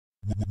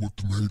What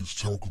the haters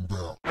talking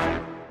about?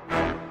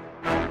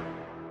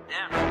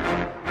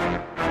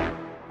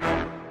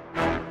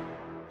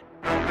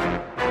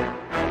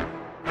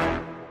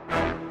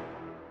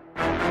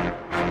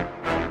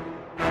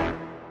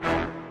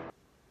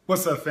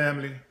 What's up,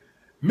 family?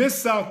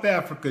 Miss South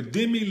Africa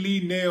Demi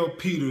Lee Nell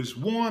Peters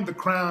won the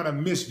crown of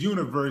Miss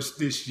Universe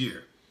this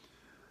year.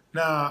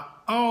 Now,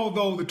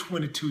 although the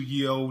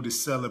 22-year-old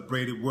is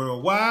celebrated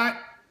worldwide,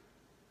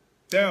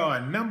 there are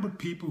a number of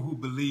people who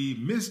believe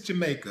Miss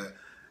Jamaica,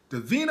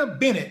 Davina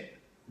Bennett,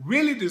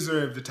 really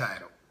deserved the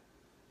title.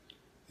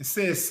 It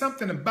says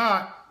something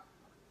about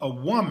a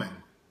woman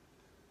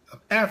of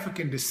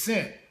African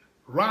descent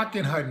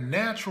rocking her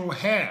natural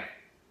hair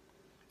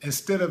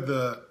instead of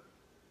the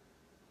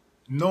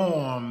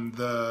norm,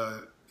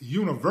 the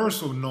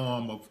universal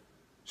norm of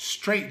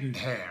straightened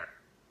hair.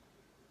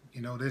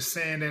 You know, they're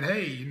saying that,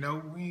 hey, you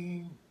know,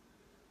 we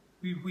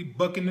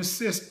bucking the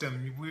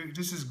system.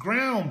 This is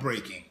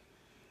groundbreaking.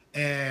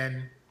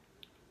 And,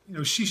 you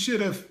know, she should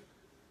have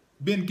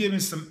been given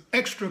some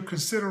extra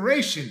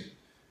consideration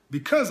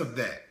because of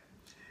that.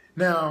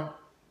 Now,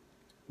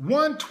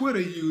 one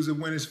Twitter user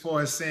went as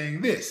far as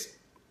saying this: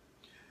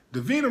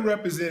 Davina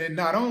represented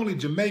not only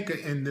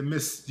Jamaica in the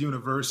Miss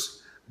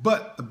Universe,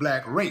 but the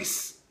black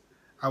race.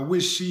 I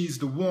wish she's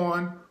the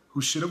one who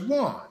should have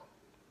won.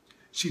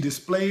 She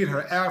displayed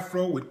her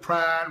afro with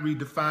pride,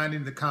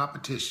 redefining the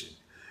competition.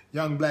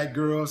 Young black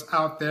girls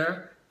out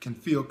there can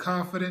feel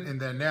confident in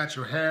their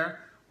natural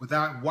hair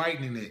without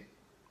whitening it.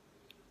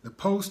 The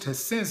post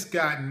has since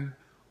gotten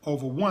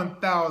over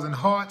 1,000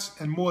 hearts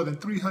and more than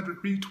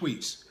 300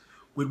 retweets,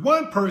 with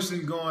one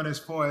person going as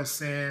far as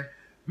saying,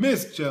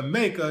 Miss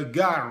Jamaica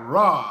got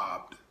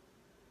robbed.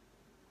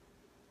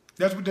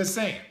 That's what they're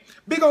saying.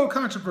 Big old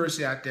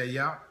controversy out there,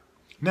 y'all.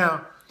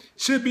 Now,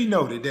 should be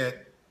noted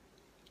that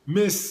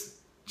Miss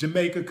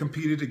Jamaica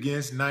competed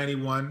against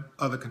 91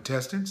 other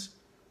contestants.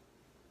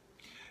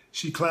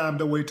 She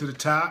climbed her way to the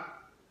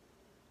top,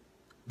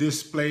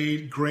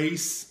 displayed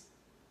grace,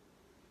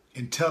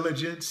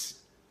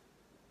 intelligence,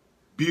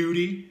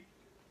 beauty,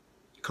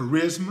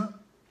 charisma.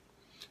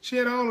 She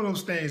had all of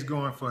those things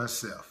going for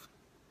herself.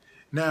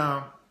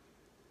 Now,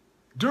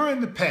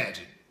 during the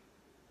pageant,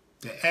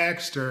 they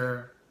asked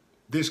her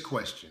this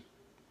question: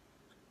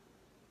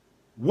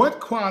 what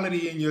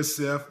quality in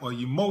yourself are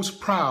you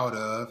most proud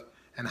of,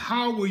 and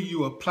how will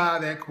you apply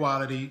that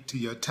quality to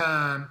your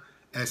time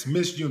as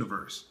Miss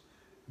Universe?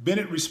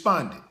 Bennett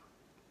responded,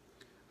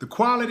 the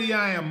quality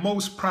I am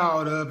most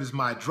proud of is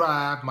my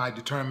drive, my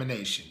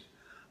determination.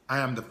 I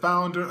am the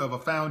founder of a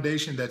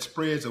foundation that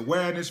spreads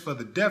awareness for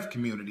the deaf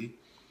community,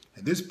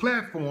 and this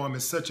platform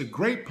is such a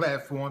great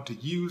platform to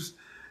use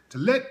to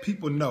let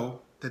people know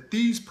that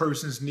these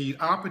persons need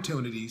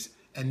opportunities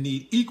and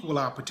need equal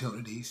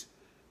opportunities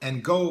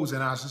and goals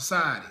in our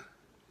society.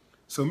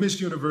 So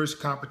Miss Universe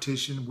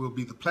competition will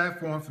be the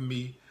platform for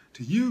me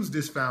to use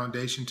this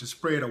foundation to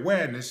spread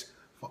awareness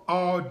for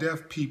all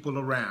deaf people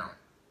around.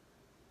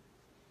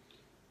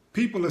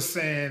 People are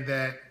saying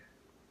that,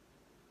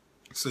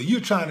 so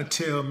you're trying to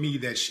tell me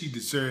that she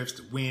deserves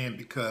to win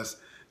because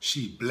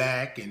she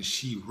black and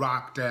she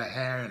rocked her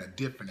hair in a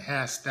different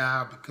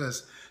hairstyle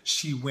because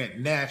she went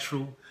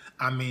natural.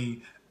 I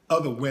mean,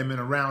 other women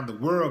around the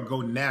world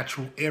go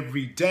natural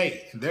every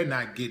day and they're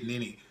not getting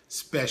any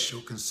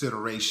special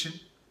consideration.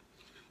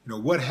 You know,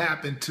 what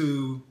happened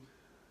to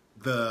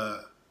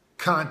the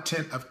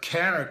content of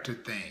character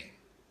thing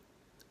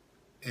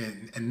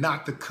and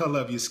not the color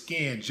of your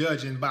skin,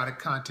 judging by the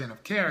content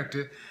of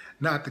character,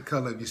 not the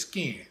color of your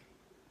skin?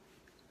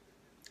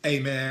 Hey,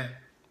 man,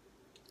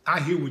 I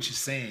hear what you're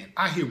saying.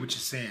 I hear what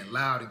you're saying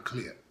loud and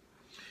clear.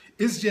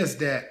 It's just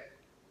that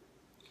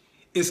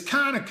it's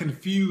kind of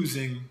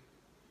confusing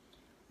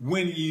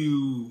when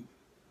you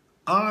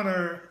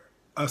honor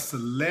a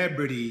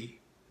celebrity,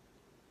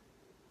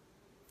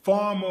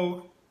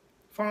 former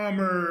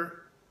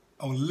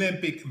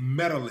Olympic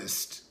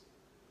medalist,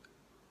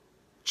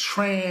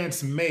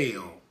 trans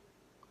male,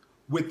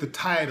 with the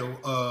title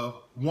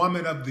of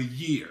Woman of the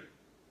Year,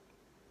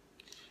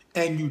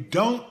 and you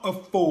don't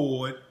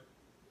afford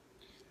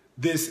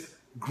this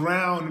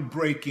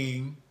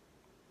groundbreaking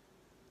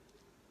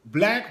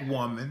black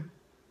woman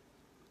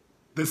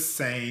the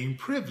same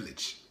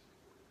privilege.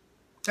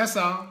 That's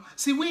all.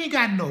 See, we ain't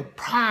got no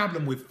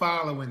problem with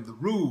following the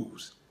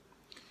rules,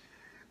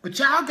 but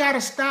y'all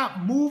gotta stop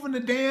moving the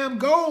damn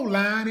goal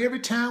line every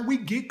time we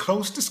get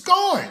close to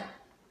scoring.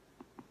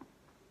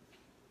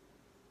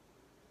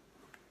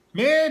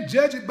 Man,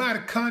 judge it by the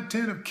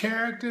content of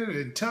character,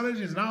 the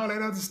intelligence, and all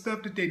that other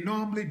stuff that they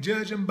normally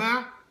judge them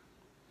by.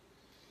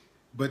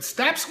 But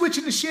stop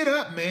switching the shit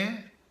up,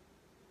 man.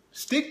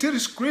 Stick to the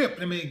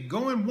script. I mean,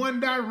 go in one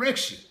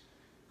direction.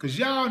 Because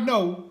y'all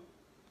know,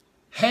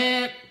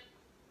 had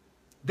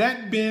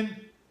that been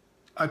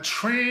a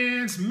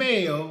trans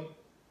male,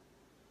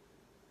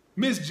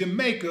 Miss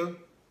Jamaica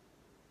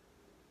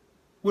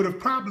would have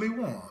probably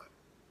won.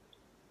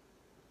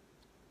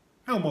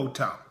 No more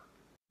talk.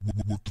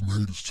 What the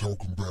haters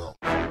talking about?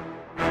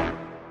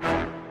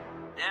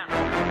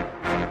 Yeah.